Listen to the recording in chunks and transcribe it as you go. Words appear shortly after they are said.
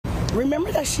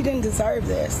remember that she didn't deserve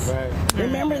this. Right.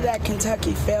 Remember that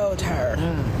Kentucky failed her.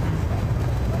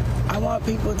 I want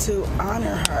people to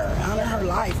honor her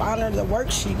life, honor the work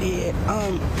she did,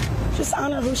 just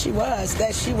honor who she was,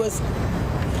 that she was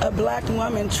a black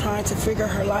woman trying to figure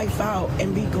her life out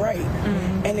and be great,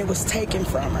 and it was taken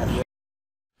from her.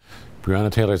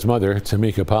 Breonna Taylor's mother,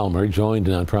 Tamika Palmer, joined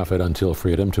nonprofit Until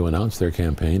Freedom to announce their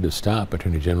campaign to stop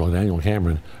Attorney General Daniel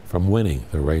Cameron from winning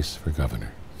the race for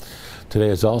governor. Today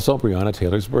is also Breonna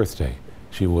Taylor's birthday.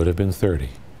 She would have been 30.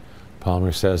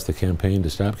 Palmer says the campaign to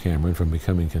stop Cameron from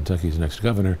becoming Kentucky's next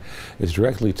governor is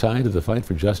directly tied to the fight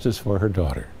for justice for her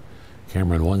daughter.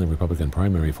 Cameron won the Republican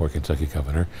primary for Kentucky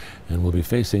governor and will be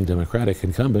facing Democratic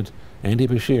incumbent Andy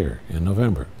Beshear in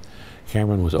November.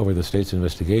 Cameron was over the state's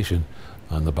investigation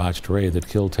on the botched raid that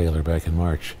killed Taylor back in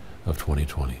March of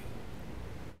 2020.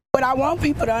 What I want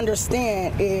people to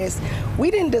understand is we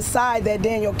didn't decide that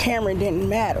Daniel Cameron didn't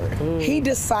matter. He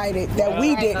decided that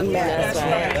we didn't matter.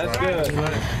 That's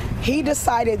good. He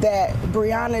decided that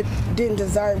Breonna didn't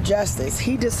deserve justice.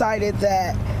 He decided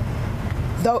that,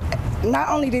 though, not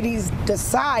only did he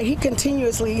decide, he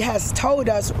continuously has told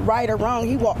us, right or wrong,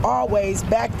 he will always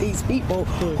back these people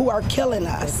who are killing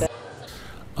us.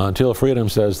 Until Freedom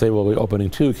says they will be opening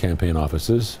 2 campaign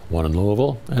offices, one in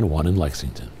Louisville and one in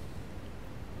Lexington.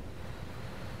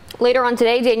 Later on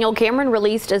today, Daniel Cameron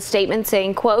released a statement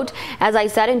saying, quote, "As I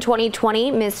said in 2020,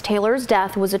 Miss Taylor's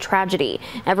death was a tragedy.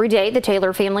 Every day, the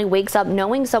Taylor family wakes up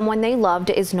knowing someone they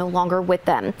loved is no longer with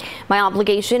them. My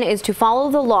obligation is to follow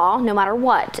the law no matter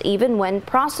what, even when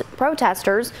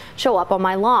protesters show up on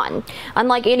my lawn.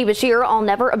 Unlike Andy Beshear, I'll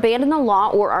never abandon the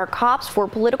law or our cops for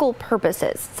political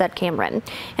purposes," said Cameron.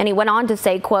 And he went on to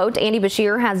say, quote, "Andy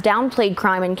Beshear has downplayed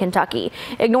crime in Kentucky,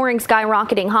 ignoring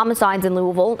skyrocketing homicides in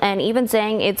Louisville, and even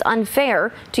saying it's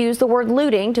unfair to use the word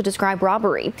looting to describe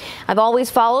robbery. I've always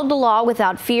followed the law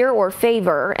without fear or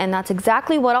favor, and that's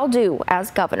exactly what I'll do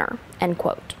as governor," end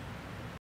quote.